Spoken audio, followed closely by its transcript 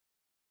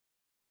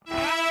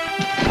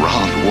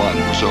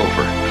fun was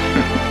over.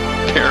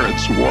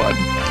 Parents won.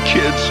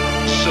 Kids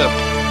sip.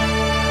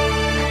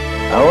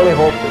 I only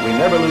hope that we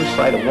never lose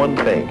sight of one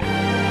thing,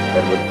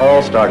 that it was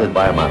all started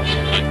by a mouse.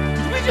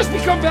 Did we just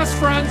become best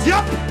friends?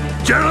 Yep!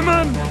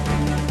 Gentlemen,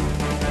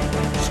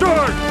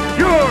 start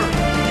your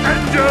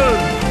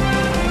engine!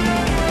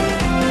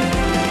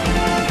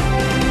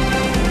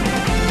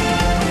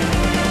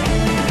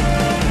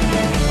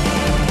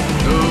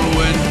 To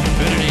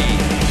infinity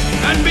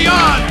and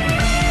beyond!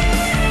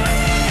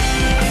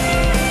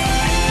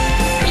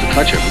 There's a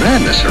touch of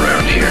madness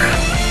around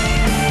here.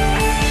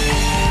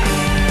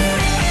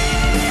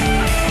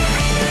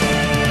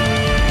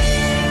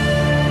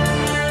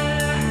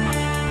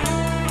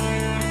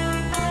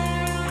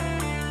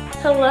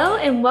 Hello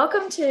and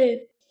welcome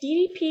to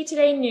DDP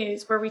Today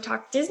News, where we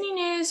talk Disney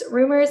news,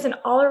 rumors, and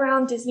all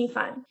around Disney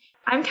fun.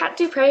 I'm Kat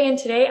Dupre, and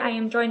today I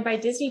am joined by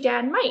Disney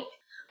dad Mike.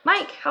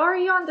 Mike, how are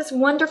you on this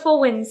wonderful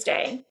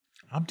Wednesday?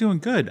 I'm doing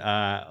good.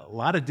 A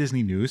lot of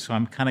Disney news, so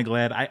I'm kind of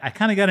glad. I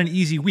kind of got an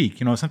easy week.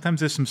 You know, sometimes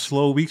there's some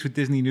slow weeks with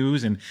Disney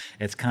news, and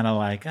it's kind of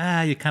like,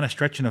 you're kind of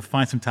stretching to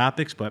find some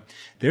topics, but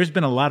there's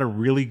been a lot of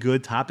really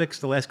good topics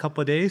the last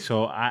couple of days.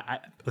 So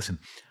listen,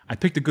 I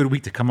picked a good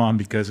week to come on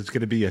because it's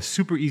going to be a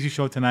super easy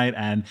show tonight,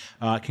 and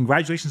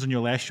congratulations on your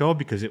last show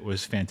because it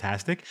was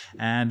fantastic.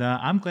 And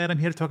I'm glad I'm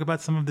here to talk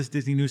about some of this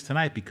Disney news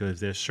tonight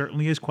because there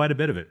certainly is quite a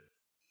bit of it.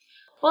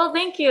 Well,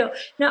 thank you.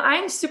 No,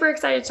 I'm super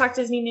excited to talk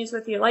Disney news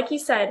with you. Like you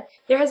said,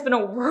 there has been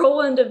a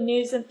whirlwind of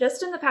news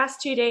just in the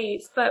past 2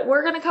 days, but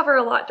we're going to cover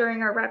a lot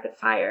during our rapid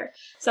fire.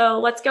 So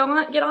let's get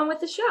on with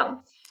the show.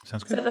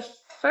 Sounds good. So the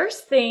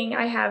first thing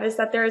I have is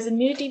that there is a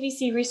new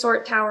DVC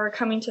resort tower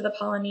coming to the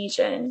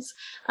Polynesians.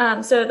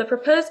 So the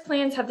proposed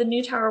plans have the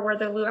new tower where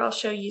the Luau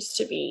show used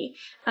to be.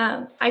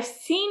 I've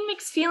seen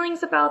mixed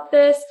feelings about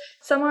this.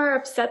 Some are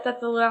upset that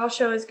the Luau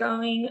show is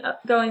going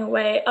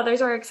away.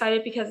 Others are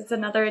excited because it's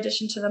another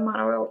addition to the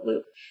monorail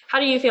loop. How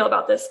do you feel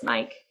about this,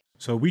 Mike?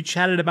 So we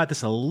chatted about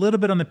this a little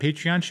bit on the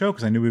Patreon show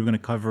because I knew we were going to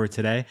cover it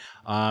today.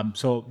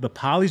 So the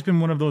Poly's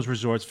been one of those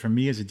resorts for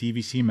me as a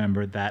DVC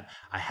member that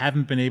I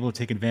haven't been able to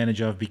take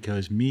advantage of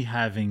because me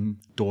having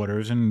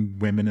daughters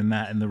and women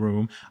in the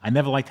room, I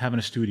never liked having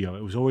a studio.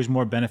 It was always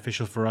more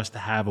beneficial for us to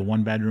have a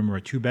 1-bedroom or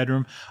a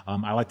 2-bedroom.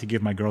 I like to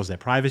give my girls their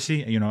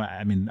privacy. You know,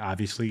 I mean,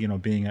 obviously, you know,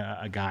 being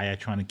a guy, I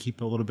try to keep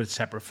it a little bit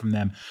separate from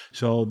them.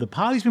 So the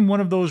Poly's been one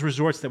of those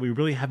resorts that we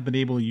really haven't been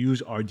able to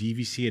use our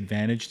DVC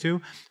advantage to.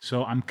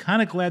 So I'm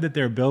kind of glad that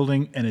they're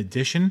building an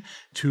addition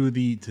to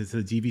the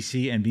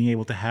DVC and being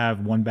able to have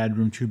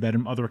 1-bedroom,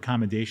 2-bedroom, other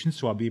accommodations.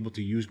 So I'll be able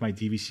to use my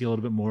DVC a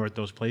little bit more at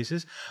those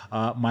places.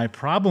 My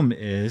problem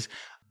is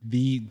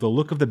the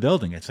look of the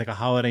building. It's like a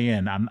Holiday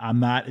Inn. I'm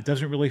not. It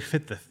doesn't really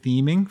fit the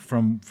theming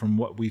from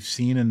what we've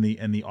seen in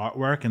the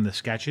artwork and the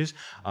sketches.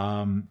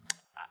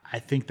 I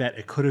think that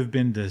it could have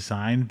been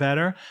designed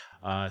better.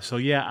 So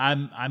yeah,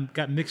 I'm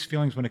got mixed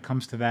feelings when it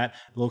comes to that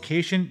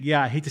location.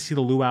 Yeah, I hate to see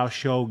the Luau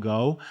show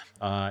go.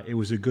 It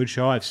was a good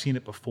show. I've seen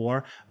it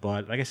before,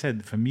 but like I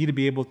said, for me to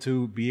be able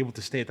to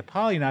stay at the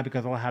Poly now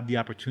because I'll have the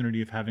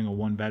opportunity of having a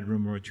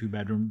 1-bedroom or a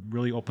 2-bedroom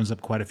really opens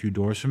up quite a few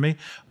doors for me.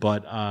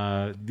 But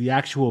the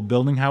actual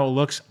building, how it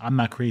looks, I'm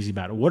not crazy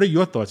about it. What are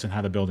your thoughts on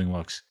how the building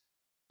looks?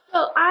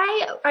 Well,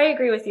 I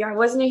agree with you. I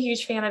wasn't a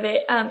huge fan of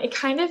it. It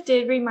kind of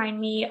did remind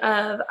me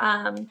of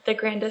the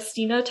Gran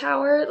Destino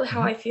Tower,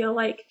 how I feel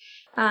like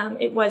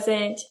it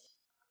wasn't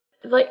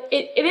like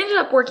it ended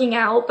up working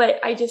out, but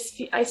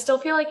I still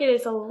feel like it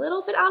is a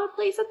little bit out of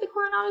place at the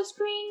Coronado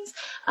Springs.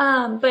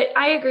 But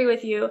I agree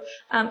with you.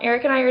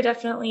 Eric and I are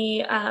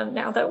definitely,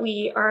 now that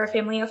we are a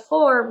family of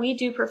 4, we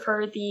do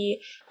prefer the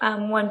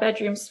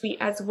 1-bedroom suite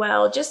as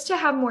well, just to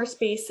have more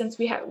space since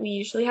we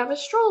usually have a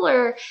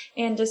stroller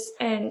and just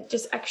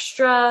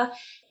extra,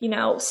 you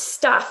know,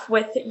 stuff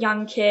with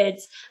young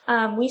kids.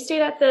 We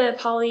stayed at the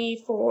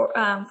Poly for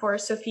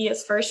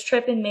Sophia's first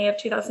trip in May of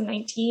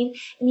 2019.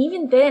 And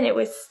even then it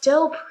was still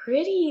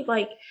pretty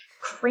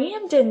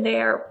crammed in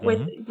there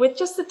with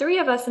just the 3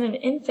 of us and an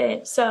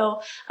infant.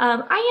 So I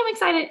am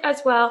excited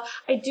as well.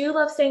 I do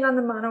love staying on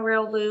the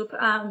monorail loop.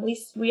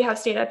 We have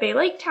stayed at Bay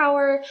Lake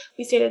Tower.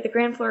 We stayed at the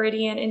Grand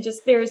Floridian, and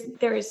just there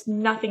is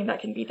nothing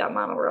that can beat that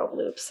monorail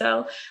loop.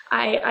 So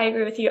I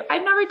agree with you.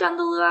 I've never done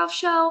the Luau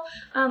show.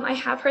 I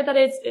have heard that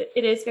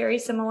it is very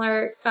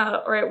similar,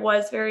 or it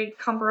was very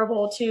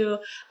comparable to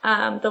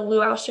the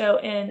Luau show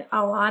in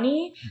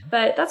Aulani.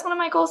 But that's one of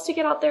my goals to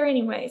get out there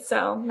anyway.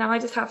 So now I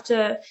just have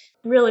to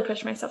really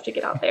push myself to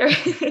get out there.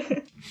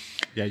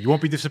 Yeah, you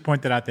won't be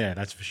disappointed out there,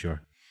 that's for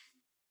sure.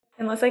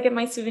 Unless I get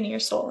my souvenir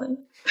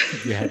stolen.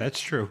 Yeah, that's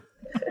true.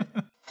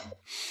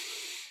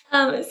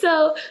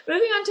 So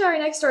moving on to our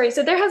next story.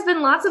 So there has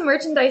been lots of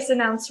merchandise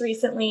announced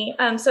recently.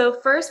 So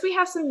first we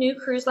have some new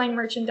cruise line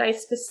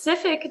merchandise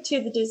specific to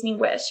the Disney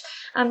Wish.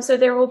 So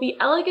there will be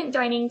elegant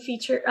dining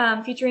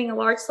featuring a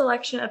large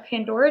selection of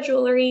Pandora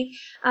jewelry,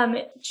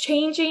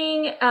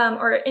 changing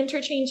or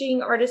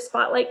interchanging artist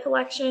spotlight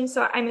collection.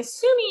 So I'm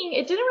assuming,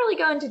 it didn't really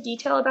go into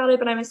detail about it,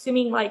 but I'm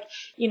assuming not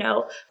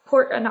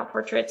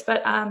portraits,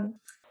 but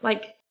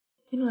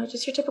I don't know,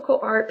 just your typical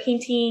art,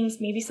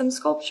 paintings, maybe some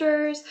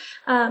sculptures,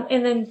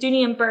 and then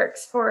Dooney and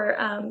Burke's for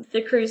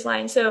the cruise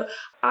line. So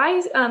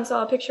I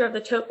saw a picture of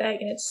the tote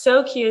bag, and it's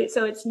so cute.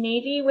 So it's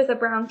navy with a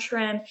brown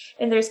trim,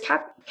 and there's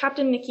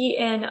Captain Mickey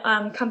and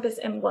compass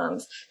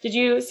emblems. Did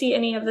you see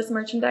any of this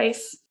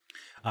merchandise?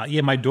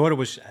 Yeah, my daughter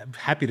was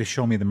happy to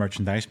show me the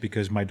merchandise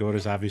because my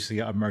daughter's obviously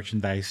a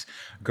merchandise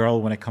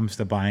girl when it comes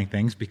to buying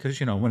things because,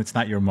 when it's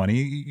not your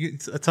money,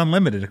 it's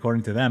unlimited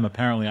according to them.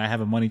 Apparently, I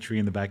have a money tree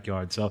in the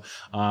backyard. So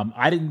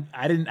I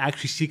didn't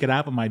actually seek it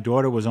out, but my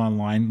daughter was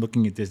online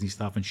looking at Disney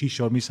stuff and she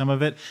showed me some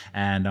of it.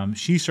 And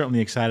she's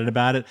certainly excited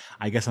about it.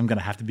 I guess I'm going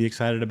to have to be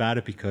excited about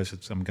it because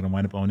I'm going to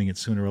wind up owning it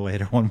sooner or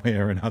later, one way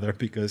or another,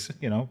 because,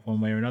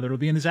 one way or another, it'll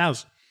be in his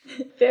house.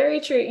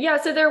 Very true.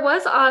 Yeah, so there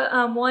was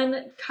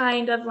one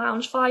kind of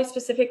Loungefly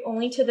specific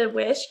only to the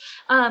Wish.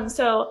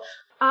 So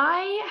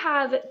I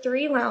have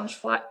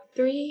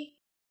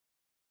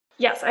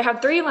I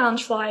have 3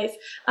 Loungeflies.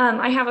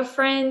 I have a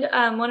friend,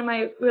 one of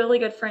my really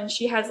good friends,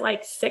 she has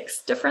like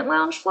 6 different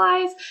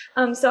Loungeflies.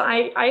 So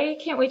I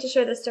can't wait to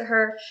show this to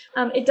her.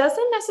 It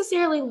doesn't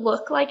necessarily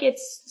look like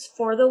it's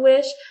for the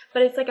Wish,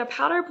 but it's like a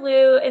powder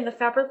blue and the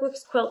fabric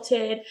looks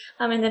quilted.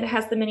 And then it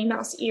has the Minnie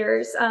Mouse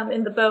ears.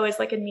 And the bow is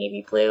like a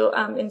navy blue,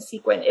 in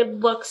sequin. It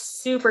looks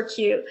super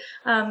cute.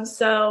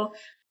 So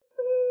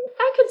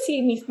I could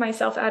see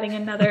myself adding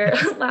another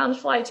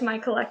Loungefly to my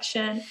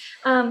collection.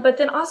 But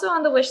then also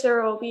on the Wish,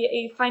 there will be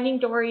a Finding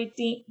Dory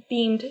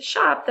themed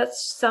shop that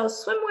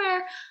sells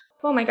swimwear.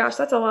 Oh my gosh,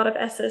 that's a lot of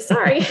S's.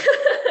 Sorry.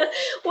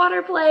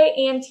 Water play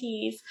and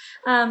teas.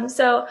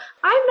 So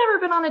I've never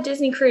been on a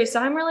Disney cruise, so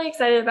I'm really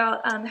excited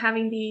about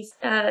having these,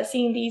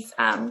 seeing these,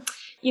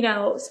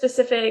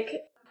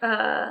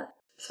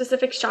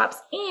 specific shops,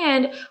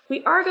 and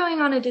we are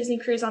going on a Disney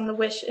cruise on the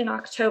Wish in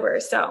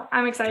October, so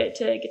I'm excited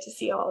to get to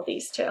see all of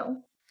these too.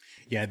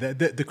 Yeah,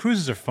 the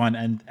cruises are fun,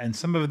 and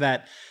some of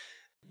that,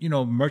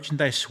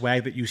 merchandise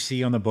swag that you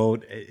see on the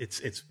boat,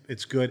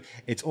 it's good.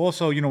 It's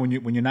also, when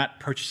you're not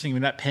purchasing,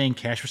 you're not paying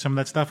cash for some of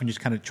that stuff, and you're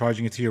just kind of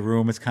charging it to your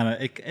room. It's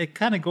it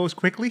kind of goes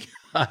quickly.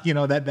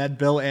 That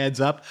bill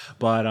adds up.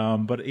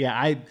 But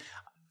yeah,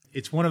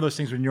 it's one of those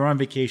things when you're on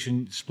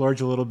vacation, splurge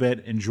a little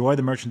bit, enjoy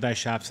the merchandise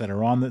shops that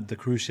are on the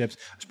cruise ships,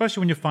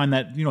 especially when you find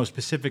that,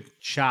 specific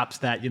shops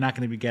that you're not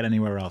going to get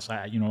anywhere else.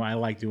 I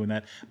like doing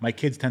that. My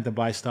kids tend to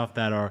buy stuff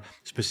that are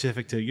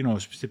specific to, a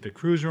specific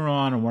cruise we're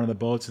on or one of the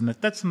boats. And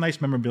that's some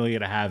nice memorabilia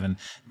to have. And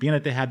being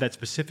that they have that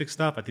specific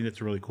stuff, I think that's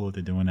really cool that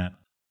they're doing that.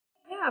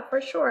 Yeah,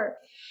 for sure.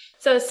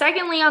 So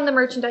secondly, on the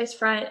merchandise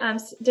front,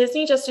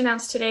 Disney just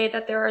announced today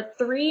that there are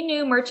 3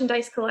 new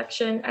merchandise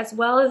collections as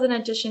well as an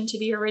addition to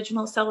the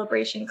original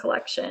Celebration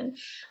collection.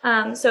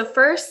 So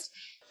first,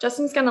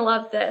 Justin's going to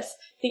love this,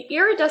 the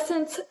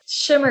Iridescent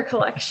Shimmer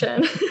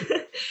collection.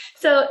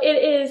 So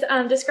it is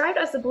described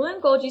as the blue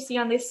and gold you see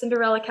on the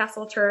Cinderella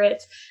Castle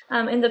turret.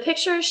 And the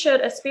picture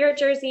showed a Spirit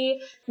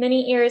jersey,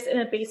 Minnie ears,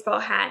 and a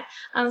baseball hat.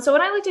 So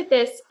when I looked at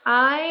this,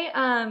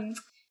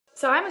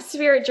 So I'm a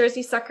Spirit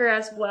jersey sucker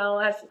as well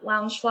as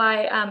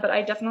Loungefly, but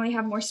I definitely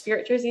have more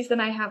Spirit jerseys than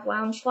I have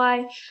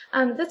Loungefly.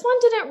 This one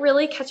didn't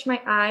really catch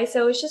my eye,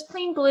 so it was just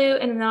plain blue,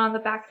 and then on the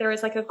back there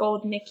was like a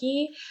gold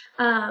Mickey.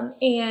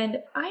 And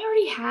I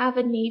already have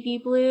a navy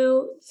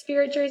blue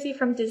Spirit jersey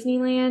from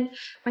Disneyland.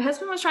 My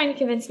husband was trying to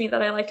convince me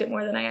that I liked it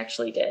more than I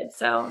actually did,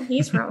 so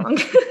he's wrong.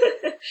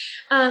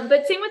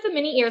 But same with the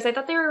Minnie ears. I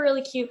thought they were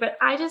really cute, but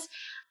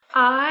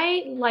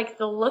I like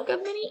the look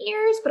of Minnie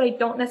ears, but I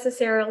don't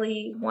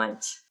necessarily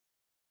want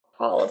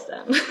all of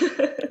them.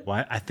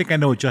 Well, I think I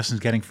know what Justin's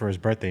getting for his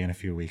birthday in a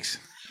few weeks.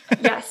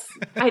 Yes.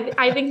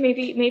 I think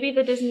maybe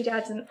the Disney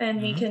dads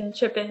and me can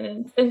chip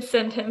in and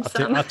send him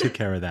some. I'll take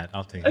care of that.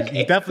 Okay,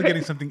 He's definitely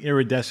getting something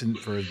iridescent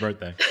for his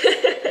birthday.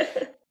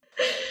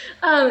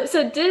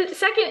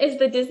 Second is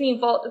the Disney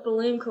Vault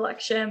Balloon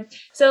Collection.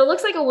 So it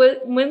looks like a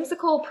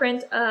whimsical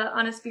print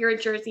on a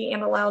Spirit jersey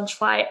and a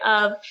Loungefly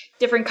of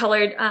different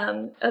colored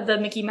of the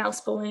Mickey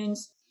Mouse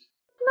balloons.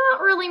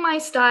 Not really my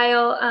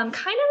style. Kind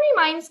of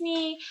reminds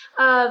me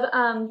of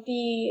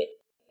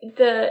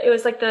it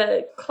was like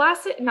the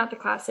classic, not the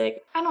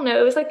classic, I don't know,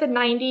 it was like the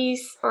 90s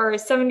or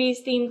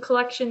 70s themed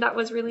collection that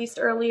was released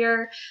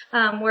earlier,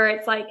 where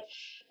it's like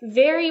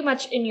very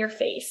much in your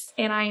face,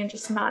 and I am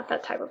just not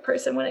that type of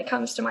person when it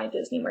comes to my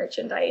Disney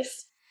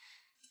merchandise.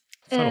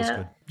 Sounds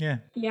good.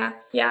 Yeah.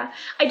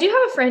 I do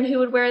have a friend who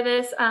would wear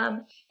this,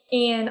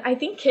 and I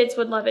think kids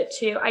would love it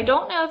too. I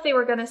don't know if they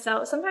were going to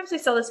sell. Sometimes they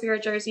sell the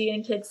Spirit jersey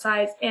in kids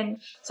size,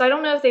 and so I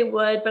don't know if they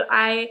would. But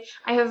I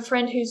have a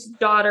friend whose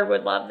daughter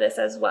would love this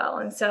as well,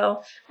 and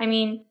so I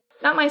mean,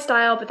 not my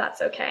style, but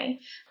that's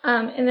okay.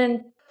 And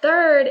then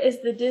third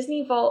is the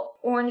Disney Vault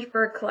Orange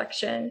Bird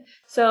Collection.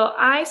 So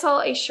I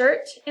saw a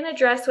shirt and a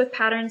dress with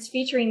patterns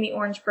featuring the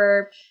orange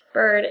bird,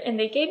 and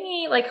they gave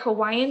me like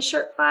Hawaiian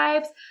shirt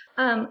vibes.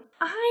 I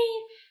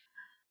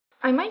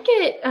might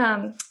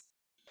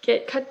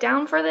get cut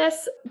down for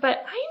this, but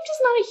I am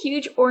just not a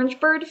huge Orange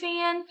Bird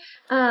fan.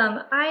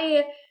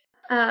 I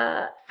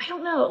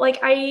don't know. Like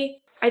I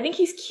think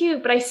he's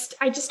cute, but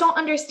I just don't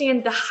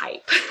understand the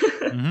hype.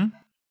 Mm-hmm.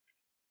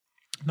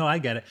 No, I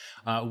get it.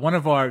 One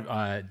of our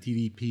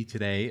DDP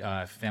today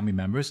family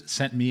members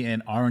sent me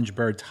an orange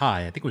bird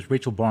tie. I think it was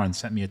Rachel Barnes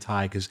sent me a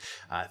tie because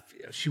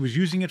she was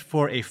using it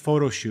for a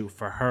photo shoot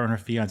for her and her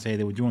fiance.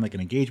 They were doing like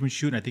an engagement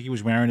shoot, and I think he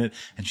was wearing it.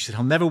 And she said,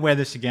 "He'll never wear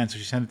this again." So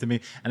she sent it to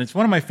me, and it's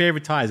one of my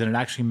favorite ties, and it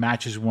actually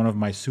matches one of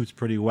my suits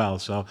pretty well.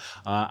 So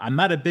I'm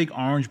not a big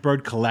orange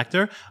bird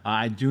collector.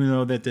 I do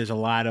know that there's a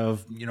lot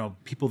of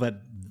people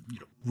that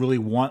really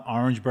want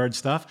Orange Bird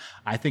stuff.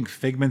 I think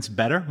Figment's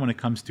better when it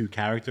comes to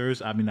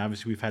characters. I mean,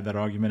 obviously we've had that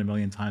argument a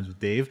million times with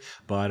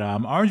Dave, but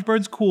Orange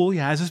Bird's cool. He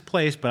has his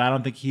place, but I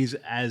don't think he's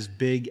as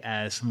big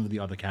as some of the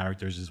other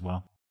characters as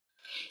well.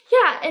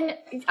 Yeah, and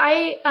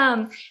I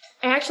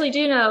actually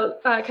do know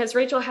because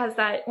Rachel has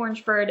that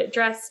Orange Bird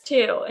dress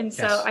too, and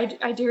so yes.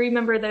 I do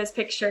remember those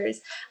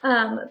pictures.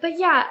 But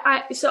yeah,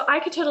 I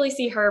could totally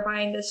see her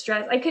buying this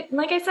dress. I could,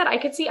 like I said, I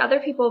could see other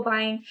people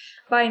buying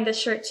this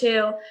shirt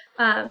too,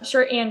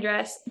 shirt and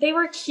dress. They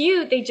were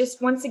cute. They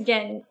just, once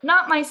again,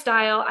 not my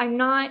style. I'm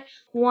not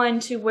one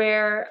to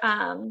wear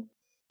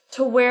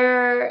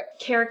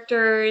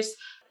characters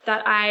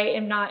that I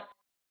am not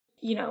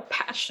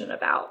passionate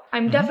about.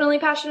 I'm definitely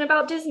passionate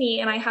about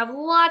Disney, and I have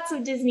lots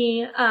of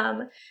Disney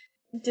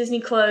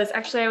clothes.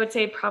 Actually, I would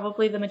say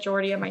probably the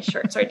majority of my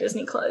shirts are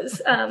Disney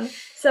clothes.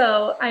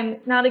 So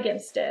I'm not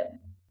against it.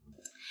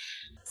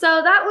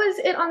 So that was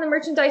it on the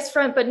merchandise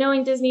front, but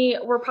knowing Disney,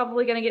 we're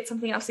probably going to get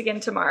something else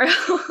again tomorrow.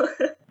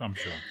 I'm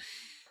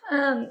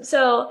sure.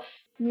 So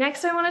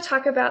next I want to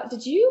talk about,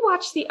 did you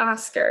watch the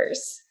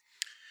Oscars?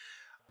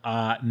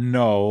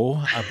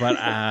 No, but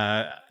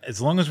as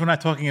long as we're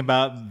not talking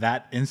about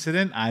that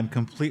incident, I'm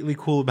completely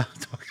cool about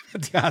talking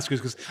about the Oscars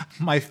because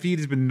my feed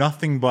has been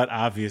nothing but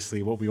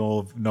obviously what we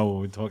all know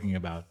what we're talking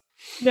about.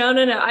 No.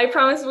 I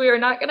promise we are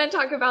not going to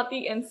talk about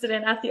the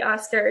incident at the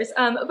Oscars.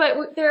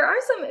 But there are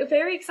some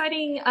very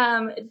exciting,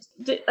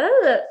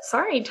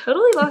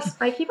 totally lost.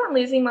 I keep on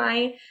losing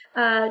my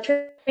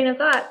train of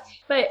thought.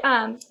 But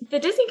the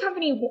Disney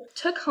company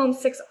took home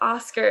 6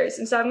 Oscars.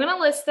 And so I'm going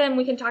to list them.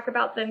 We can talk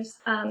about them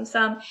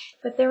some.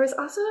 But there was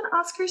also an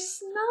Oscar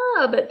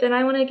snub that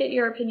I want to get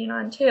your opinion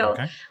on too.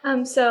 Okay.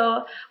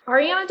 So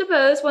Ariana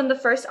DeBose won the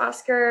first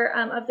Oscar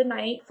of the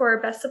night for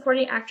Best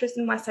Supporting Actress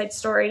in West Side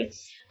Story.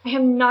 I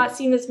have not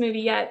seen this movie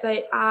yet,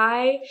 but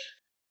I'm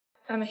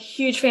a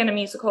huge fan of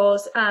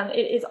musicals.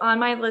 It is on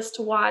my list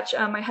to watch.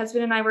 My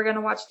husband and I were going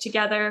to watch it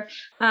together.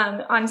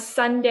 On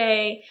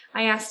Sunday,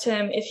 I asked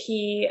him if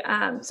he,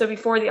 so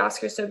before the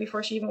Oscars, so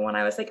before she even won,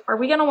 I was like, are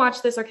we going to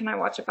watch this or can I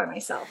watch it by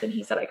myself? And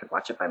he said I could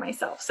watch it by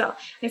myself. So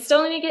I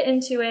still need to get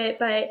into it,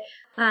 but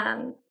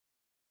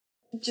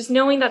just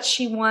knowing that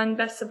she won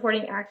Best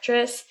Supporting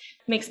Actress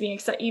makes me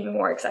even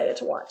more excited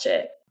to watch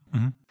it.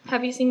 Mm-hmm.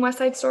 Have you seen West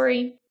Side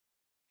Story?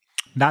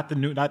 Not the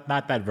new, not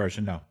that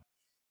version, no.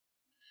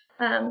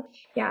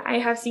 Yeah, I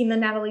have seen the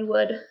Natalie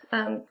Wood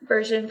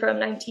version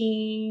from I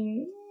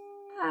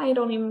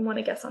don't even want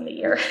to guess on the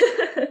year.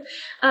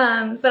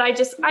 But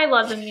I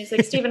love the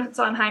music. Stephen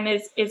Sondheim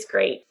is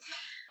great.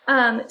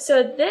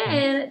 So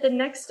then the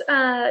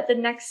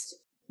next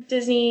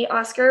Disney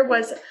Oscar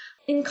was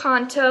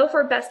Encanto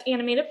for Best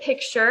Animated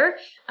Picture.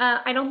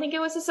 I don't think it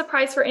was a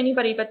surprise for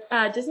anybody, but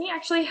Disney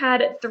actually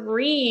had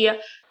 3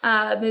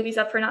 movies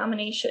up for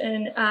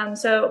nomination.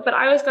 But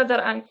I was glad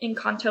that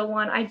Encanto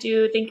won. I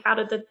do think out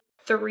of the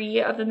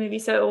 3 of the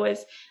movies, so it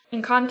was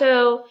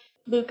Encanto,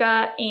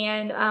 Luca,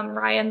 and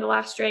Raya and the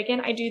Last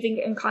Dragon. I do think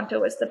Encanto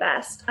was the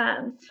best,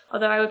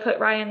 although I would put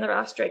Raya and the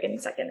Last Dragon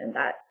second in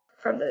that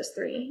from those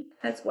 3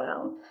 as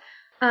well.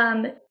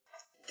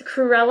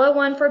 Cruella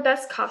won for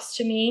Best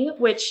Costuming,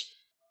 which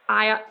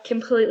I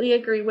completely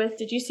agree with.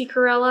 Did you see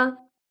Cruella?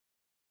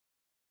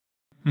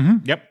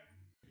 Mm-hmm.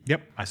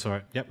 Yep. I saw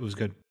it. Yep, it was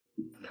good.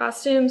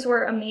 Costumes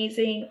were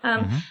amazing.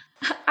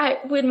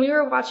 When we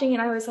were watching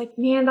it, I was like,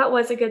 man, that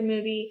was a good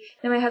movie.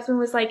 And my husband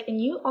was like, and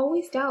you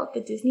always doubt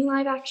the Disney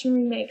live action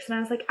remakes. And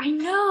I was like, I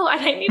know,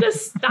 and I need to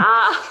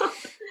stop.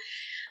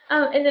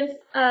 And then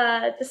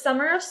The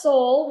Summer of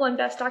Soul won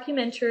Best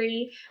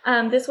Documentary.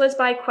 This was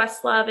by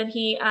Questlove, and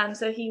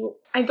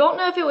I don't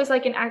know if it was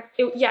like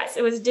yes,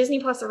 it was Disney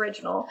Plus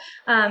original.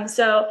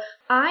 So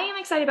I am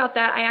excited about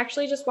that. I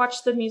actually just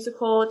watched the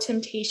musical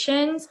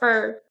Temptations,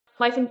 or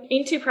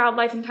Ain't Too Proud,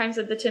 Life and Times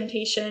of the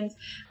Temptations.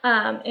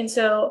 And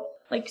so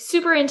like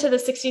super into the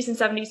 60s and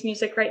 70s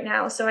music right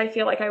now. So I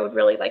feel like I would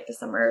really like The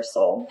Summer of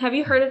Soul. Have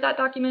you heard of that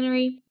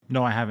documentary?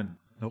 No, I haven't.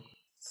 Nope.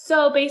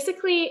 So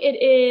basically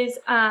it is,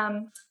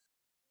 I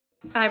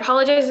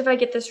apologize if I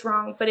get this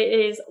wrong, but it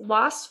is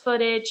lost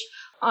footage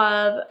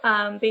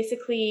of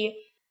basically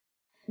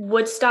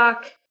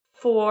Woodstock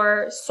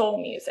for soul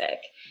music.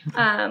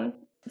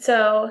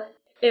 So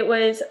it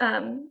was,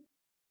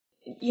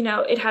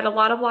 it had a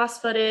lot of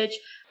lost footage.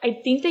 I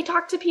think they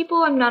talked to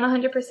people. I'm not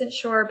 100%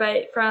 sure,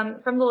 but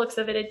from the looks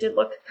of it, it did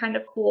look kind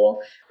of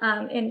cool.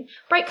 And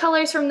bright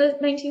colors from the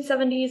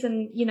 1970s,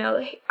 and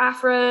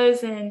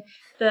afros, and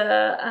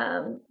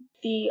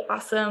the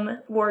awesome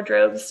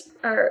wardrobes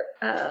or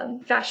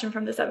fashion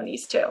from the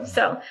 70s too.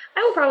 So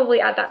I will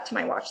probably add that to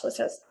my watch list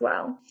as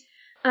well.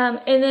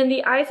 And then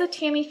The Eyes of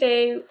Tammy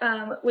Faye,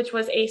 which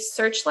was a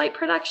Searchlight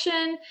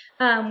production,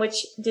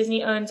 which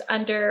Disney owns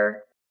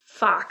under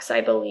Fox,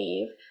 I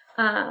believe,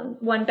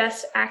 won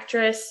Best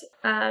Actress,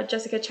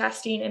 Jessica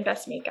Chastain, and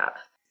Best Makeup.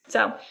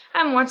 So I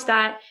haven't watched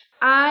that.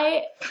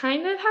 I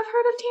kind of have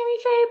heard of Tammy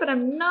Faye, but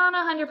I'm not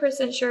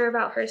 100% sure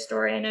about her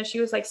story. I know she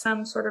was like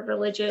some sort of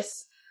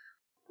religious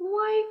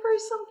wife or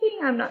something.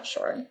 I'm not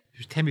sure. She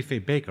was Tammy Faye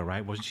Baker,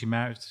 right? Wasn't she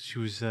married? She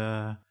was...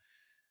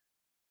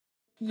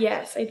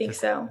 Yes, I think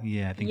so.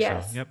 Yeah, I think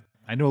so. Yep.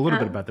 I know a little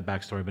bit about the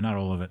backstory, but not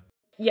all of it.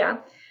 Yeah.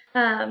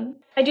 I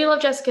do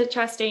love Jessica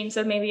Chastain,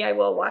 so maybe I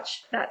will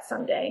watch that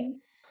someday.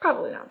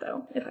 Probably not,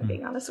 though, if I'm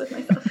being honest with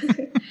myself.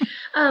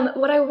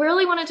 What I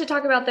really wanted to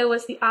talk about, though,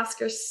 was the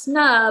Oscar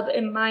snub,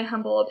 in my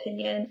humble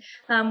opinion,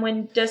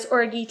 when Dos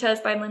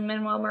Oruguitas by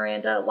Lin-Manuel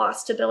Miranda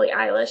lost to Billie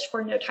Eilish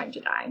for No Time to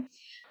Die.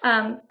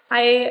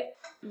 I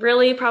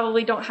really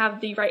probably don't have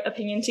the right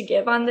opinion to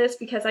give on this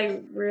because I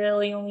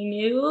really only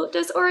knew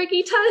Dos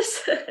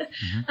Oruguitas.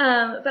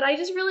 But I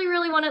just really,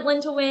 really wanted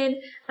Lin to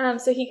win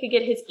so he could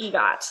get his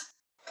EGOT.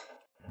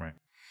 Right.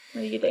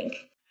 What do you think?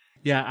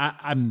 Yeah,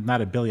 I'm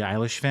not a Billie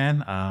Eilish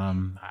fan.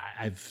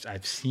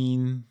 I've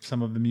seen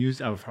some of the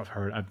music. I've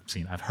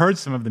heard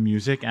some of the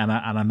music, and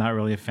I'm not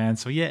really a fan.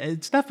 So yeah,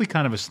 it's definitely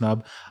kind of a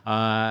snub.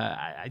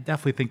 I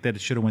definitely think that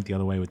it should have went the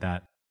other way with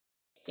that.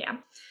 Yeah.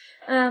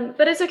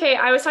 But it's okay.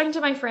 I was talking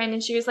to my friend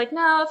and she was like,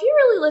 no, if you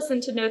really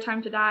listen to No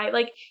Time to Die,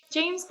 like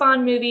James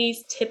Bond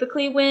movies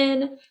typically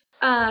win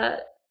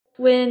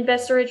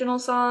Best Original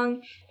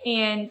Song,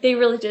 and they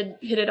really did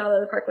hit it out of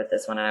the park with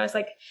this one. And I was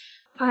like,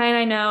 fine,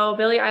 I know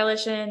Billie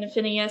Eilish and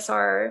Phineas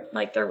are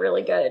like, they're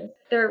really good.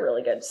 They're a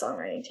really good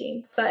songwriting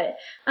team. But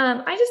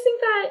I just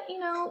think that,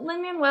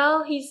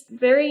 Lin-Manuel, he's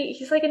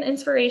like an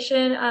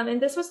inspiration.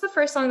 And this was the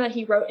first song that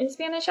he wrote in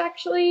Spanish,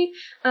 actually.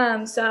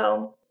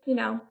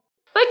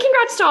 But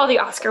congrats to all the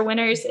Oscar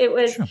winners. It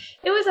was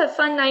a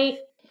fun night,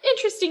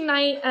 interesting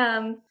night.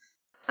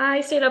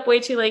 I stayed up way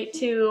too late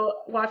to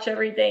watch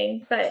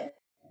everything, but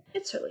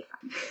it's really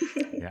fun.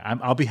 Yeah,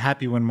 I'll be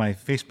happy when my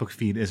Facebook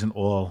feed isn't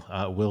all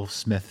Will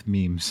Smith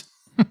memes.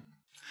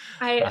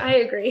 I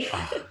agree.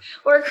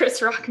 Or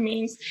Chris Rock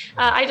memes.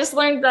 I just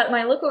learned that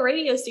my local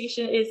radio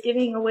station is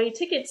giving away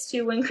tickets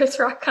to when Chris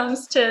Rock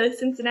comes to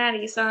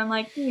Cincinnati. So I'm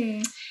like,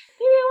 maybe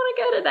I want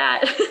to go to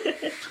that.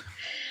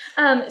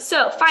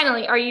 So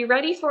finally, are you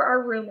ready for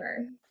our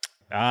rumor?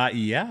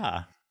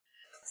 Yeah.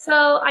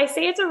 So I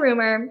say it's a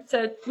rumor.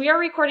 So we are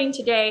recording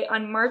today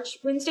on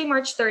Wednesday,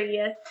 March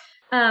 30th.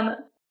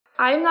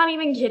 I'm not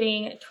even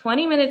kidding.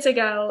 20 minutes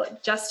ago,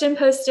 Justin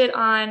posted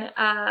on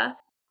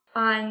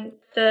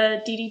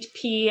the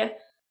DDP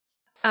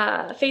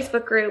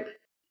Facebook group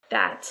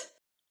that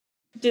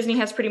Disney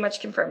has pretty much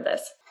confirmed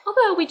this.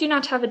 Although we do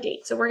not have a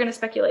date, so we're going to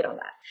speculate on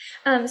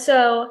that.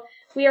 So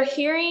we are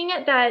hearing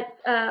that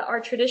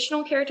our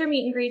traditional character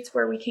meet and greets,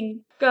 where we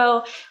can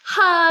go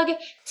hug,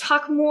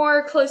 talk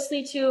more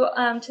closely to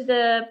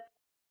the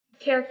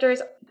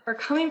characters, are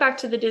coming back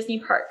to the Disney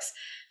parks.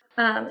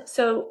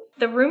 So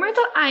the rumor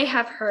that I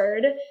have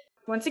heard,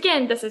 once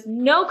again, this is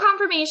no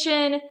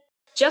confirmation,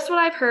 just what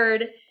I've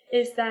heard,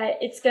 is that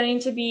it's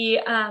going to be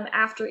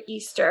after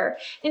Easter.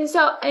 And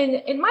so,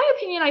 in my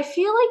opinion, I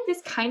feel like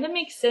this kind of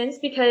makes sense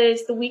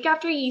because the week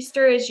after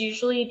Easter is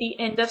usually the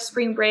end of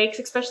spring breaks,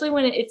 especially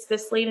when it's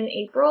this late in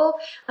April.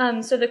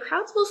 So the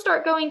crowds will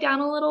start going down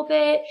a little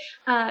bit.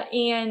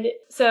 And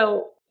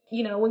so,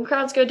 when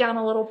crowds go down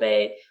a little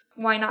bit,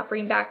 why not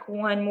bring back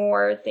one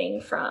more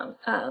thing from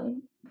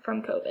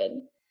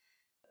COVID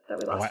that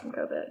we lost from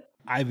COVID?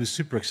 I was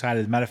super excited.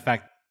 As a matter of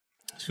fact,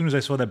 as soon as I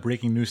saw that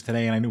breaking news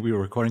today and I knew we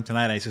were recording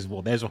tonight, I said,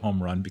 well, there's a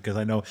home run because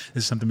I know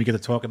this is something we get to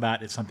talk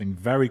about. It's something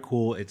very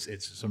cool. It's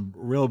some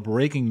real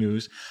breaking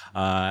news.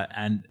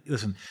 And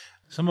listen,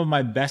 some of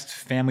my best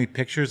family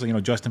pictures,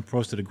 Justin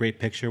posted a great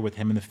picture with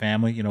him and the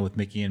family, with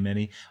Mickey and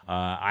Minnie.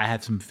 I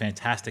had some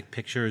fantastic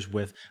pictures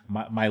with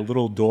my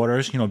little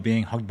daughters,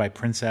 being hugged by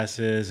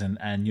princesses and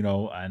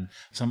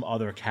some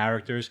other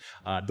characters.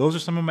 Those are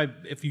some of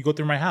if you go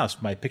through my house,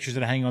 my pictures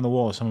that are hanging on the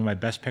wall are some of my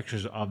best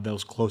pictures of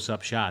those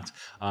close-up shots.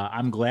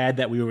 I'm glad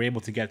that we were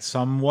able to get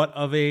somewhat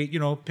of a,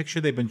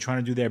 picture. They've been trying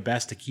to do their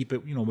best to keep it,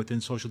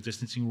 within social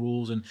distancing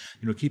rules and,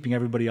 keeping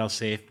everybody else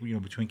safe,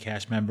 between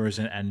cast members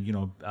and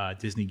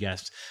Disney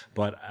guests.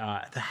 But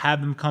to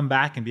have them come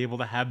back and be able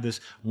to have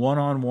this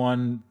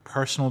one-on-one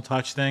personal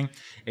touch thing,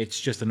 it's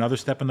just another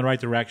step in the right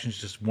direction. It's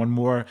just one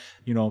more,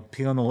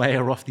 peeling the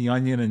layer off the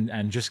onion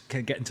and just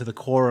getting to the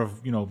core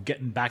of,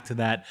 getting back to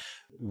that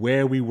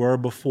where we were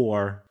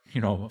before,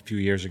 a few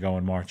years ago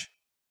in March.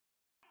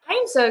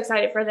 I'm so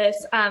excited for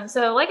this.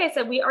 So like I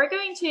said, we are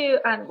going to,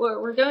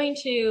 we're going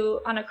to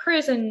on a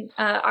cruise in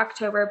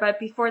October, but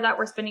before that,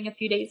 we're spending a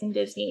few days in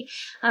Disney.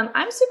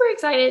 I'm super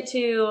excited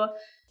to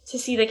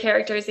see the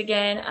characters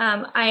again.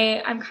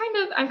 I'm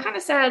kind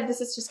of sad this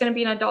is just going to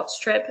be an adults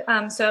trip.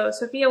 So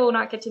Sophia will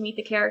not get to meet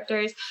the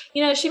characters.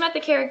 She met the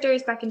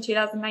characters back in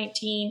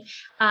 2019.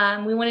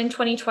 We went in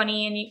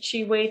 2020 and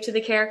she waved to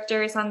the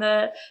characters on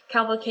the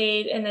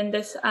cavalcade. And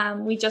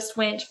then we just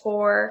went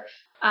for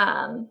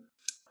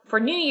for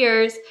New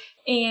Year's,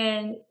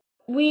 and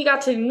we got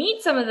to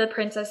meet some of the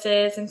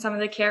princesses and some of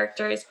the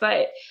characters,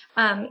 but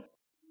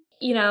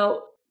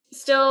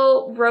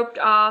still roped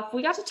off.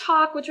 We got to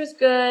talk, which was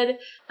good,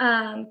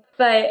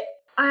 but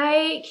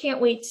I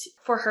can't wait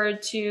for her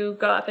to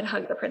go up and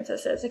hug the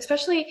princesses.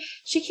 Especially,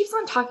 she keeps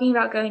on talking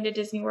about going to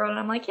Disney World, and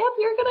I'm like, yep,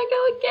 you're gonna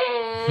go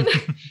again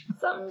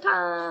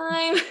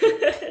sometime.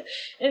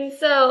 And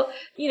so,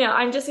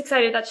 I'm just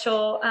excited that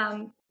she'll,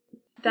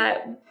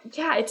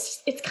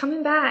 it's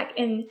coming back,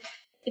 and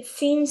it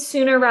seems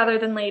sooner rather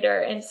than later.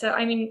 And so,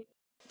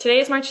 today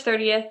is March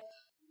 30th.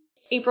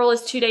 April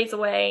is 2 days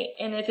away,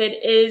 and if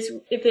it is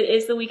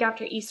the week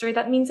after Easter,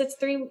 that means it's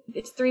 3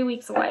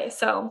 weeks away.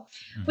 So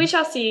we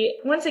shall see.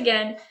 Once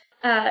again,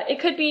 it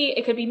could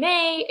be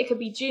May, it could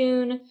be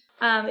June.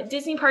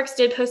 Disney Parks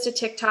did post a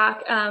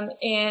TikTok,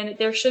 and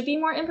there should be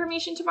more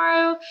information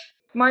tomorrow,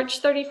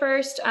 March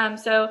 31st.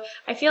 So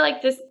I feel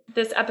like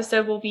this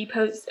episode will be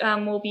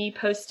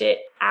posted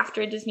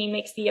after Disney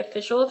makes the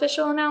official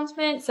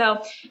announcement.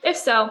 So if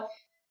so,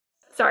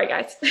 sorry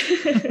guys.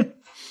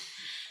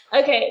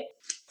 Okay.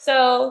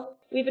 So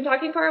we've been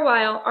talking for a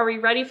while. Are we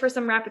ready for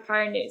some rapid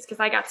fire news? Because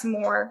I got some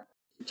more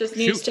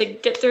news to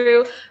get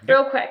through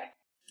real quick.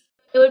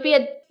 It would be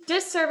a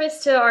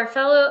disservice to our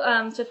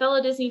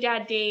fellow Disney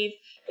dad Dave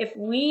if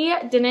we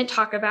didn't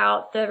talk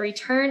about the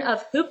return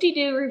of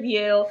Hoop-Dee-Doo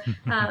Review.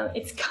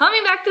 It's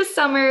coming back this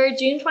summer,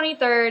 June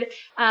 23rd.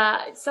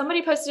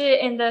 Somebody posted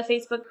it in the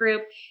Facebook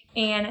group,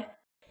 and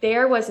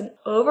there was an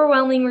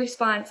overwhelming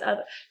response of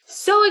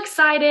so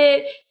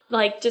excited,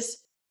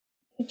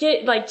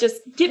 get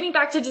me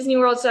back to Disney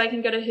World so I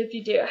can go to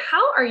Hoop-Dee-Doo.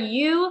 How are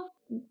you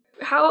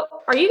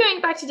going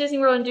back to Disney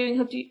World and doing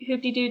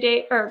Hoop-Dee-Doo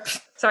Day? Or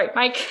sorry,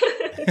 Mike.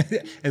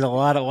 There's a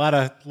lot of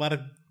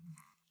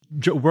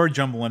word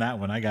jumble in that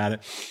one. I got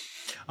it.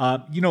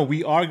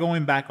 We are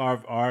going back.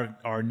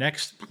 Our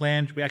next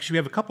plan. We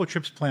have a couple of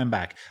trips planned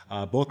back.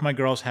 Both my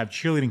girls have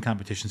cheerleading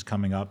competitions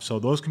coming up, so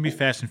those can be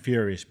fast and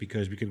furious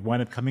because we could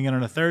wind up coming in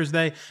on a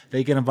Thursday.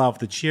 They get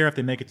involved with the cheer if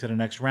they make it to the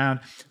next round.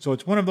 So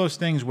it's one of those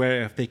things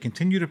where if they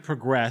continue to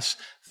progress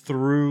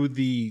through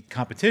the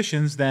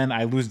competitions, then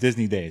I lose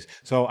Disney days.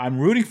 So I'm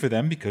rooting for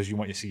them because you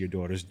want to see your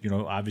daughters,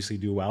 obviously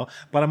do well.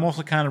 But I'm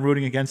also kind of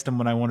rooting against them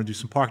when I want to do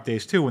some park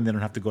days too, when they don't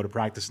have to go to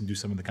practice and do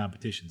some of the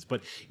competitions.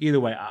 But either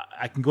way,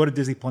 I can go to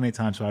Disney plenty of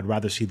times, so I'd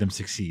rather see them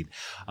succeed.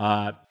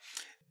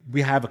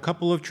 We have a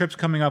couple of trips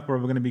coming up where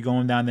we're going to be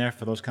going down there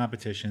for those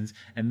competitions.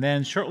 And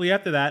then shortly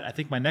after that, I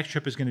think my next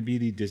trip is going to be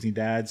the Disney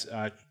Dads,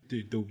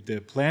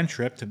 the planned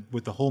trip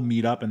with the whole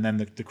meetup and then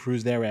the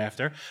cruise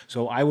thereafter.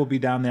 So I will be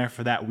down there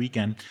for that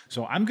weekend.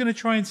 So I'm going to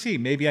try and see.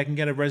 Maybe I can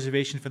get a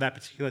reservation for that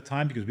particular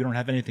time because we don't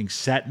have anything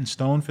set in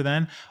stone for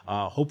then.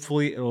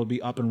 Hopefully it will be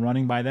up and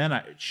running by then.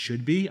 It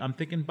should be. I'm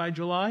thinking by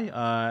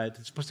July.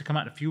 It's supposed to come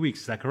out in a few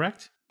weeks. Is that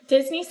correct?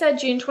 Disney said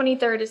June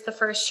 23rd is the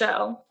first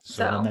show.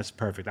 So then that's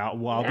perfect.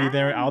 I'll be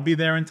there. I'll be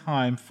there in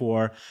time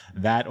for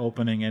that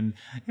opening, and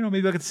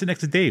maybe I can sit next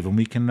to Dave and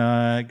we can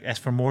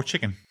ask for more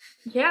chicken.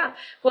 Yeah.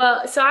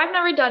 Well, so I've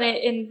never done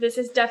it, and this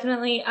is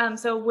definitely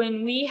so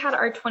when we had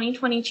our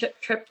 2020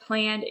 trip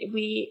planned,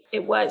 we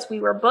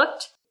were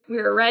booked, we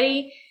were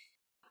ready.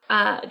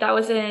 That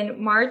was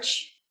in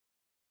March.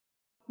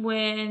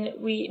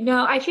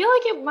 I feel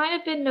like it might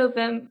have been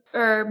November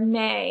or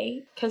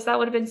May, because that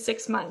would have been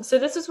 6 months. So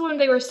this is when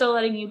they were still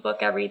letting you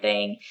book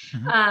everything.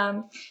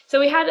 Mm-hmm. So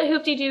we had a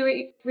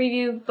Hoop-Dee-Doo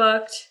review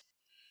booked,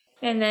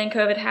 and then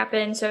COVID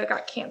happened, so it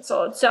got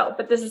canceled.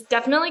 But this is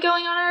definitely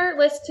going on our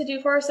list to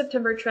do for our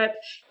September trip.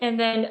 And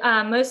then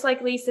most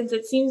likely, since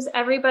it seems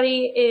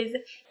everybody is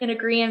in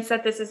agreement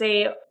that this is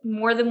a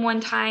more than one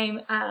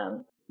time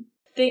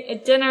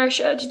a dinner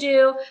show to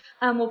do,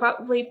 we'll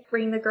probably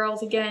bring the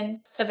girls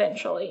again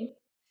eventually.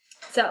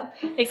 So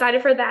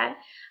excited for that.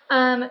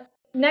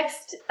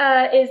 Next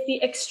is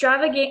the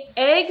Extravaganza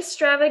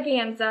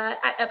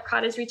at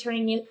Epcot is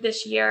returning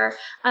this year.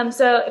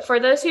 So for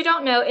those who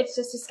don't know, it's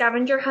just a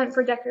scavenger hunt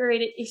for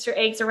decorated Easter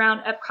eggs around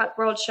Epcot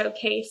World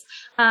Showcase.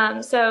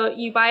 So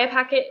you buy a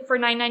packet for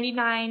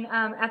 $9.99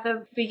 at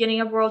the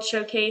beginning of World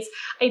Showcase.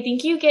 I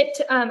think you get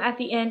at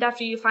the end,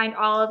 after you find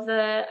all of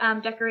the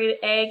decorated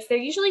eggs. They're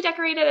usually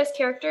decorated as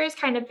characters,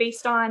 kind of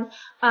based on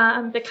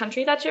the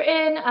country that you're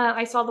in.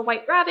 I saw the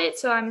White Rabbit,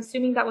 so I'm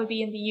assuming that would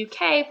be in the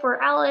UK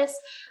for Alice.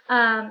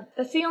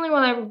 That's the only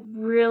one I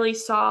really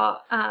saw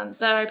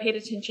that I paid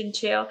attention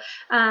to.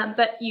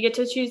 But you get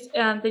to choose.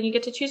 Then you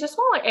get to choose a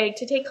smaller egg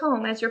to take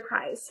home as your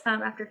prize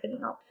after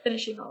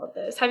finishing all of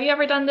those. Have you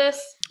ever done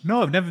this?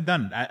 No, I've never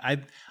done it. I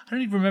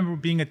don't even remember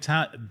being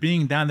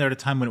down there at a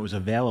time when it was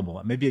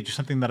available. Maybe it's just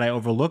something that I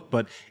overlooked,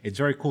 but it's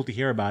very cool to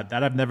hear about.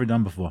 That I've never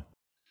done before.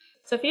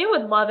 Sophia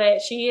would love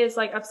it. She is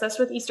obsessed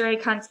with Easter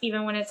egg hunts,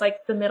 even when it's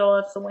the middle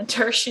of the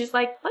winter. She's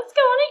like, let's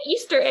go on an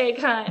Easter egg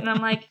hunt. And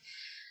I'm like,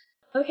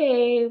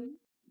 okay,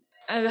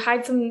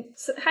 hide some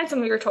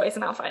of your toys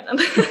and I'll find them.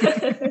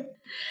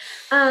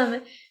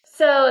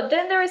 So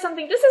then there was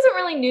something, this isn't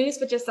really news,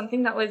 but just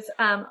something that was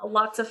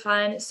lots of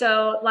fun.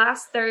 So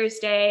last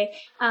Thursday,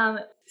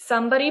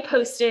 somebody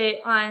posted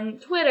on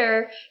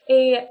Twitter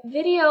a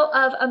video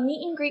of a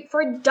meet and greet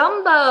for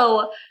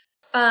Dumbo.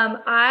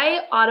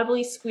 I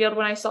audibly squealed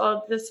when I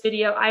saw this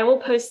video. I will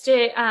post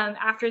it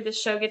after the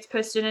show gets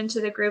posted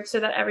into the group so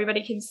that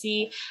everybody can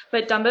see.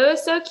 But Dumbo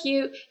is so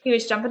cute. He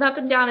was jumping up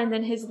and down, and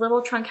then his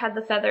little trunk had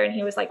the feather, and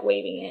he was like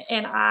waving it.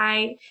 And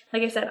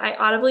like I said, I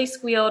audibly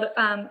squealed.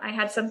 I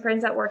had some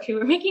friends at work who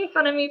were making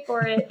fun of me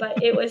for it,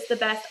 but it was the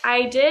best.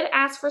 I did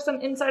ask for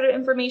some insider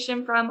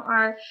information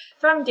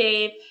from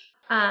Dave.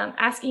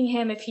 Asking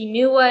him if he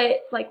knew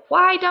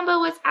why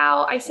Dumbo was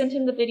out. I sent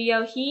him the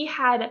video. He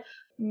had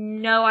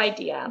no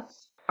idea.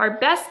 Our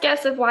best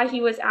guess of why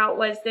he was out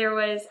was there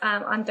was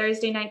on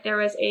Thursday night there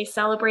was a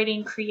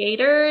celebrating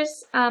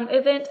creators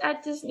event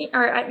at Disney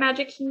or at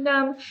Magic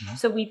Kingdom,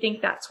 so we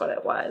think that's what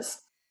it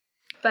was.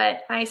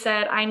 But I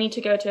said I need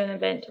to go to an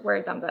event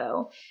where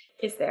Dumbo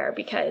is there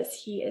because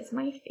he is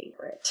my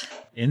favorite.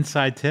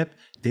 Inside tip: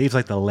 Dave's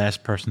like the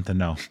last person to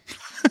know.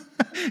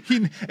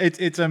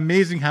 It's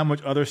amazing how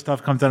much other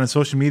stuff comes out on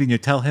social media, and you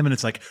tell him, and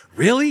it's like,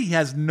 really? He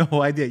has no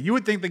idea. You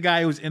would think the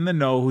guy who's in the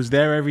know, who's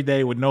there every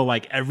day, would know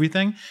like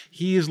everything.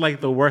 He is like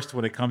the worst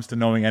when it comes to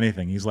knowing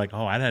anything. He's like,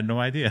 oh, I had no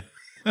idea.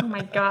 Oh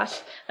my gosh.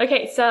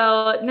 Okay,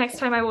 so next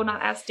time I will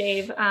not ask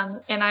Dave,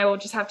 and I will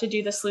just have to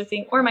do the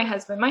sleuthing, or my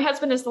husband. My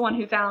husband is the one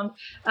who found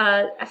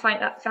out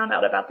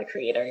about the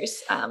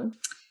creators.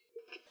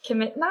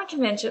 Not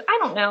convention. I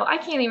don't know. I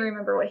can't even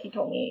remember what he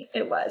told me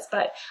it was,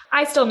 but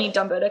I still need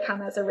Dumbo to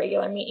come as a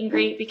regular meet and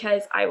greet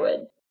because I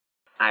would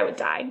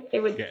die.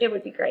 It would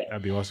be great.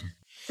 That'd be awesome.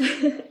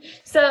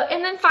 So,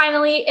 and then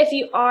finally, if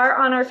you are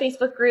on our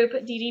Facebook group,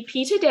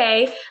 DDP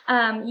Today,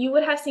 you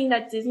would have seen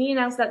that Disney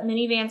announced that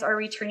minivans are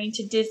returning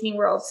to Disney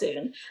World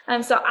soon.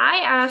 So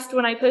I asked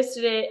when I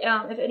posted it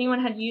if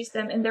anyone had used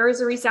them, and there was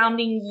a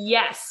resounding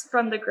yes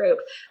from the group.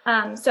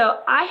 So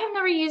I have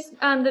never used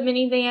the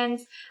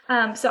minivans,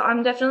 so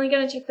I'm definitely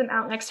going to check them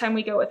out next time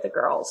we go with the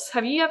girls.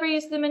 Have you ever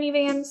used the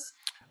minivans?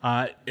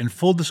 In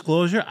full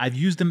disclosure, I've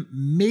used them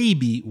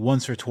maybe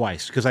once or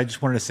twice because I just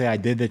wanted to say I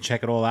did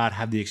check it all out,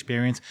 have the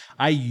experience.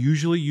 I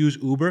usually use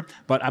Uber,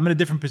 but I'm in a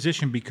different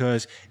position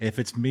because if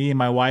it's me and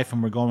my wife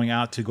and we're going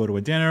out to go to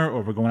a dinner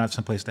or we're going out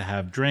someplace to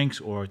have drinks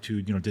or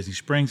to, Disney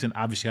Springs, and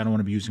obviously I don't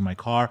want to be using my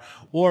car,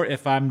 or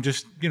if I'm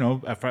just,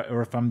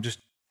 if I'm just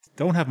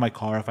don't have my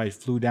car, if I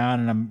flew down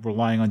and I'm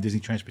relying on Disney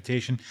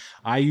transportation,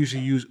 I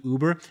usually use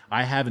Uber.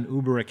 I have an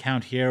Uber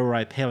account here where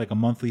I pay like a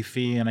monthly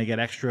fee and I get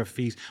extra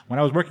fees. When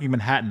I was working in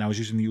Manhattan, I was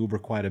using the Uber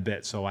quite a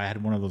bit, so I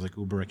had one of those like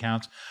Uber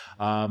accounts.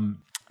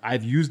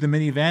 I've used the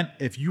minivan.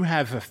 If you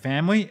have a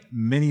family,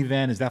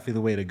 minivan is definitely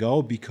the way to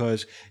go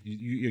because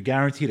you're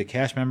guaranteed a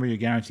cash member, you're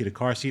guaranteed a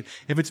car seat.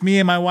 If it's me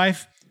and my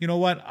wife, you know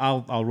what?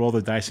 I'll roll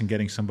the dice in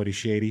getting somebody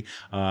shady.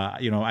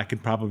 I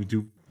could probably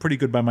do pretty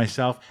good by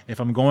myself. If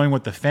I'm going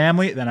with the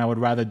family, then I would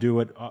rather do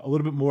it a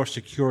little bit more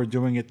secure,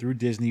 doing it through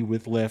Disney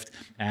with Lyft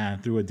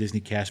and through a Disney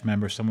cast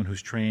member, someone who's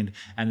trained,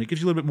 and it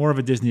gives you a little bit more of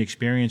a Disney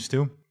experience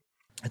too.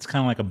 It's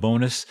kind of like a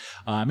bonus.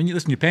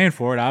 You're paying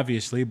for it,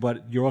 obviously,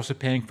 but you're also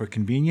paying for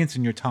convenience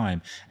and your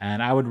time.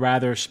 And I would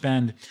rather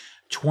spend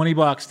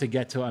 $20 to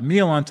get to a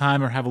meal on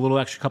time or have a little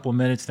extra couple of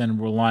minutes than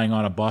relying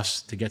on a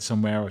bus to get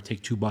somewhere or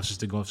take 2 buses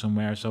to go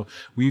somewhere. So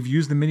we've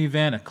used the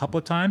minivan a couple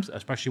of times,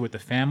 especially with the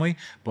family,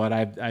 but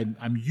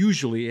I'm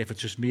usually, if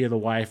it's just me or the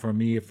wife or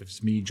me, if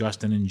it's me,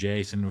 Justin and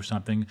Jason or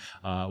something,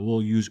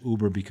 we'll use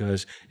Uber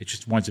because it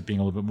just winds up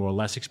being a little bit more or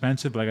less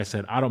expensive. But like I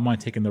said, I don't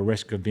mind taking the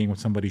risk of being with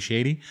somebody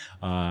shady.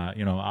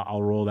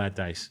 I'll roll that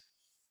dice.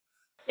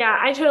 Yeah,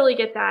 I totally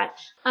get that.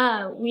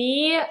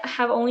 We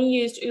have only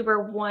used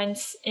Uber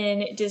once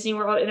in Disney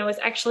World, and it was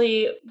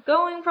actually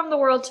going from the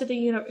world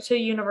to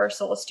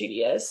Universal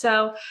Studios.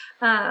 So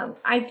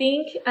I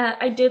think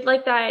I did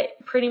like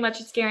that. Pretty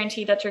much, it's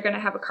guaranteed that you're going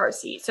to have a car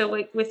seat. So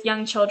with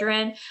young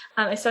children,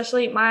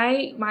 especially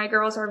my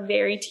girls are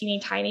very teeny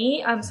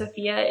tiny.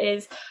 Sophia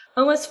is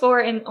almost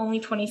 4 and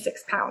only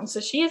 26 pounds. So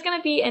she is going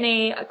to be in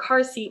a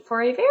car seat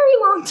for a very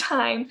long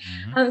time.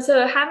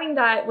 So having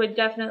that would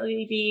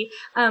definitely be,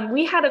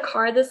 we had a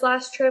car this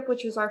last trip,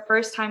 which was our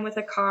first time with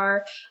a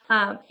car,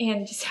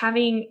 and just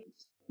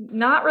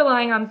not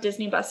relying on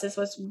Disney buses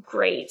was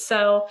great.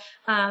 So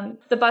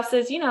the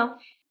buses,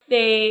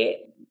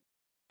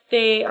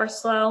 they are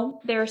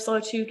slow. They're slow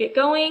to get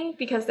going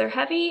because they're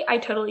heavy. I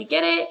totally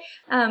get it.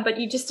 But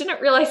you just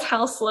didn't realize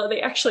how slow they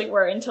actually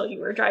were until you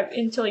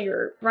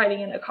were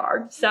riding in a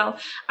car. So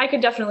I could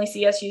definitely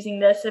see us using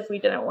this if we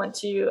didn't want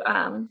to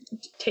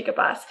take a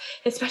bus,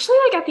 especially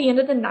like at the end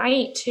of the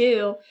night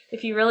too.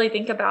 If you really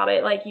think about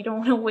it, like you don't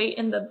want to wait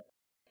in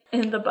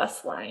the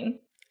bus line.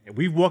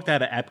 We walked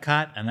out of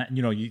Epcot, and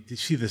you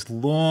see this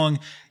long,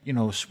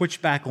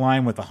 switchback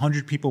line with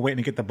 100 people waiting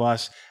to get the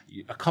bus.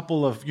 A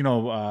couple of,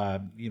 the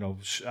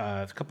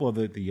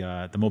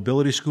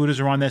mobility scooters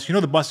are on this.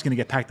 The bus is going to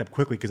get packed up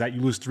quickly because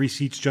you lose 3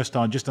 seats just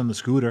on the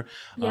scooter.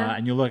 Yeah.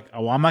 And you look,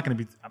 I'm not going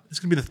to be. It's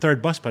going to be the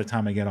 3rd bus by the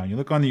time I get on. You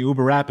look on the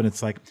Uber app, and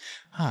it's like,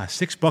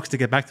 $6 to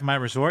get back to my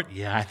resort.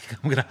 Yeah, I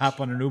think I'm going to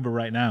hop on an Uber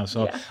right now.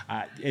 So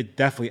it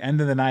definitely, end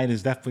of the night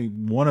is definitely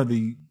one of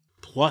the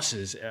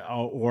pluses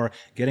or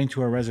getting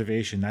to a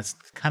reservation. That's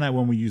kind of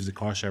when we use the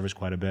car service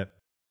quite a bit.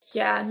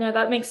 Yeah, no,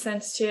 that makes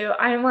sense too.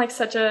 I'm like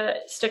such a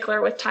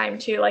stickler with time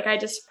too. Like I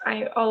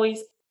always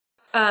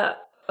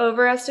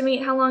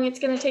overestimate how long it's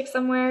going to take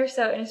somewhere.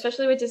 So, and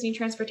especially with Disney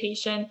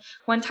transportation,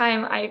 one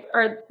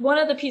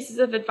of the pieces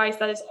of advice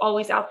that is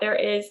always out there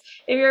is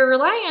if you're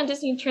relying on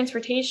Disney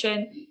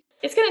transportation,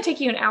 it's going to take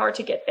you an hour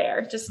to get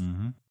there.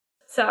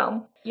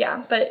 So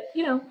yeah, but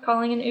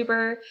calling an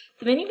Uber,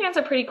 the minivans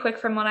are pretty quick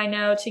from what I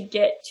know to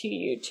get to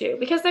you too,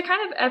 because they're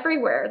kind of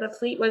everywhere. The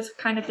fleet was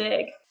kind of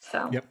big.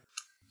 So Yep.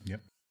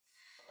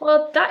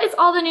 Well, that is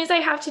all the news I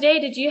have today.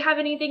 Did you have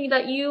anything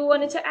that you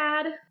wanted to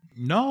add?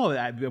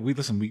 No,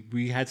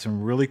 we had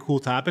some really cool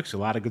topics. A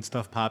lot of good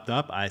stuff popped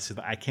up. I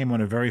came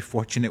on a very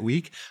fortunate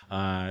week,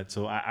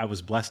 so I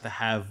was blessed to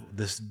have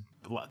this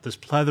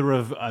plethora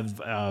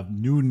of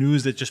new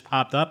news that just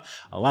popped up.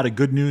 A lot of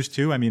good news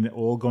too. I mean,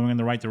 all going in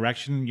the right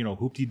direction.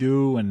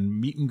 Hoop-de-doo and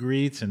meet and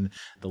greets, and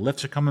the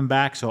lifts are coming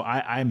back. So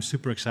I'm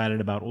super excited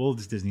about all of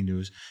this Disney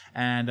news.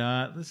 And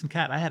listen,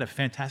 Kat, I had a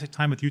fantastic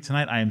time with you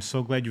tonight. I am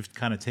so glad you've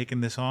kind of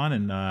taken this on,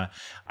 and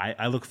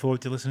I look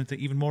forward to listening to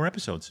even more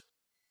episodes.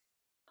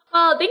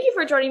 Well, thank you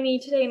for joining me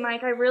today,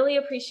 Mike. I really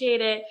appreciate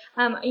it.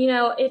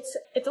 It's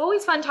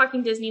always fun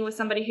talking Disney with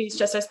somebody who's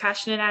just as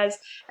passionate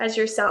as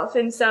yourself.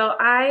 And so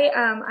I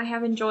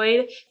have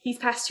enjoyed these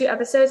past 2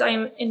 episodes.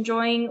 I'm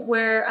enjoying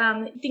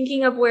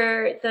thinking of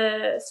where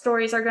the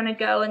stories are going to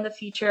go in the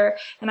future.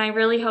 And I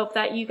really hope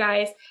that you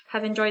guys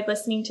have enjoyed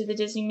listening to the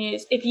Disney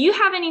news. If you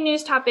have any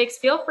news topics,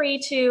 feel free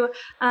to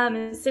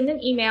send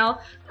an email.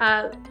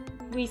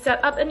 We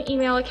set up an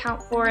email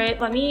account for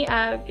it. Let me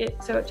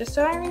just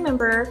so I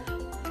remember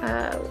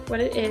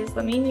what it is.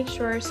 Let me make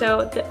sure.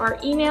 So our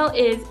email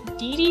is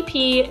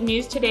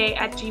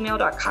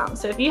ddpnewstoday@gmail.com.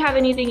 So if you have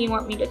anything you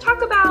want me to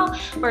talk about,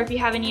 or if you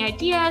have any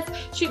ideas,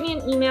 shoot me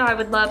an email. I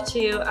would love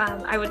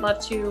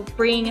to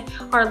bring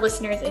our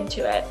listeners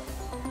into it.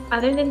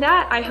 Other than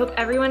that, I hope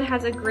everyone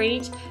has a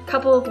great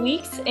couple of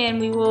weeks,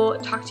 and we will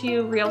talk to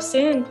you real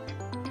soon.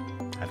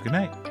 Have a good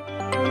night.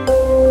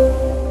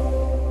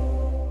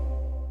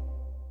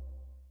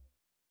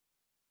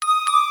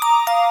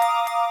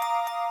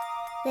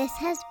 This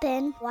has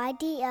been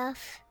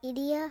YDF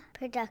Media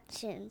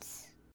Productions.